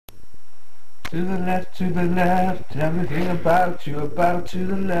To the left, everything about you, about to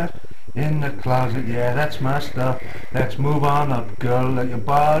the left. In the closet, yeah, that's my stuff. Let's move on up, girl, let your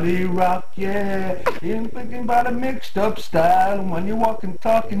body rock, yeah. You're thinking about a mixed up style, and when you're walking,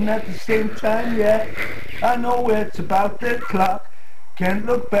 talking at the same time, yeah. I know it's about the clock. Can't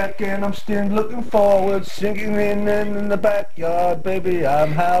look back and I'm still looking forward, sinking in the backyard, baby.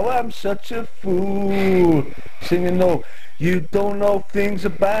 I'm such a fool, singing no. You don't know things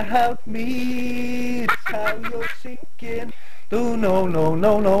about me. It's how you're sinking. Oh no no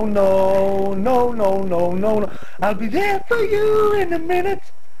no no no no no no no. I'll be there for you in a minute.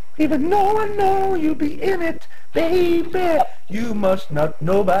 Even though I know you'll be in it, baby. You must not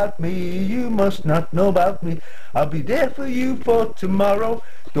know about me. You must not know about me. I'll be there for you for tomorrow.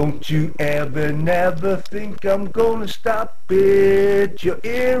 Don't you ever, never think I'm gonna stop it. You're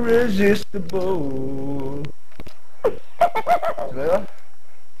irresistible.